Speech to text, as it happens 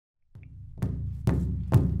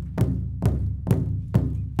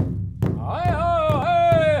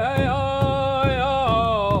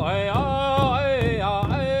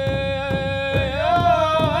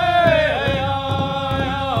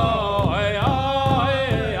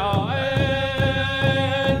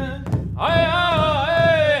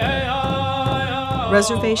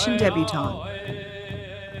Reservation Debutant.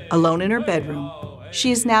 Alone in her bedroom,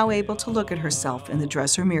 she is now able to look at herself in the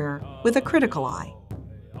dresser mirror with a critical eye.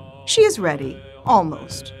 She is ready,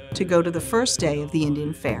 almost, to go to the first day of the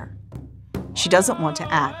Indian fair. She doesn't want to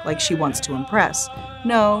act like she wants to impress.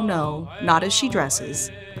 No, not as she dresses,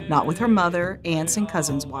 not with her mother, aunts, and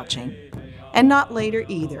cousins watching, and not later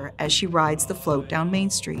either as she rides the float down Main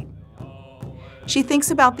Street. She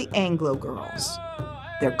thinks about the Anglo girls,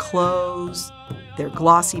 their clothes, their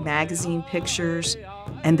glossy magazine pictures,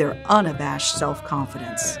 and their unabashed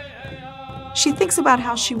self-confidence. She thinks about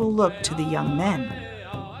how she will look to the young men.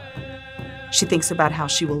 She thinks about how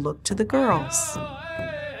she will look to the girls.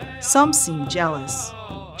 Some seem jealous.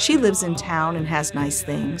 She lives in town and has nice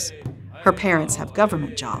things. Her parents have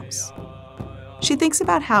government jobs. She thinks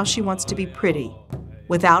about how she wants to be pretty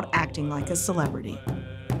without acting like a celebrity.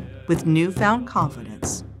 With newfound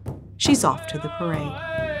confidence, she's off to the parade.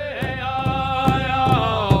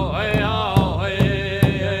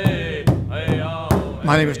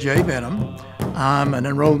 My name is Jay Benham. I'm an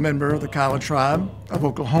enrolled member of the Kiowa tribe of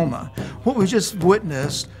Oklahoma. What we just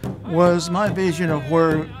witnessed was my vision of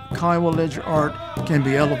where Kiowa ledger art can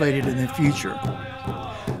be elevated in the future.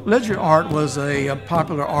 Ledger art was a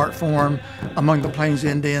popular art form among the Plains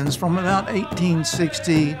Indians from about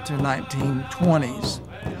 1860 to 1920s.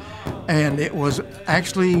 And it was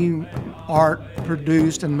actually art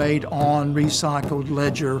produced and made on recycled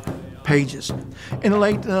ledger pages. In the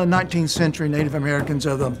late 19th century, Native Americans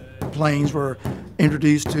of the Plains were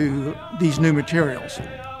introduced to these new materials: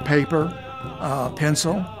 paper,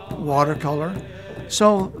 pencil, watercolor.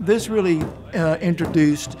 So this really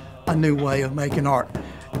introduced a new way of making art.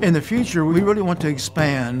 In the future, we really want to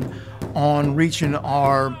expand on reaching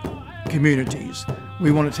our communities.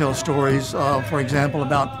 We want to tell stories, for example,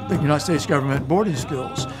 about the United States government boarding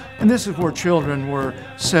schools. And this is where children were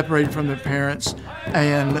separated from their parents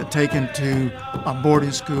and taken to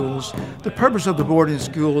boarding schools. The purpose of the boarding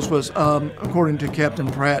schools was, according to Captain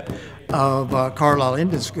Pratt of Carlisle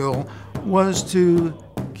Indian School, was to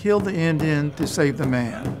kill the Indian to save the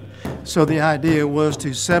man. So the idea was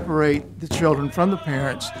to separate the children from the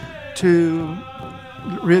parents to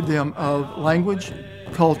rid them of language,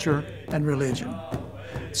 culture, and religion.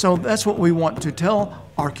 So that's what we want to tell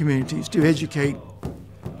our communities, to educate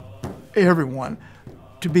everyone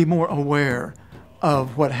to be more aware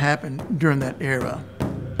of what happened during that era.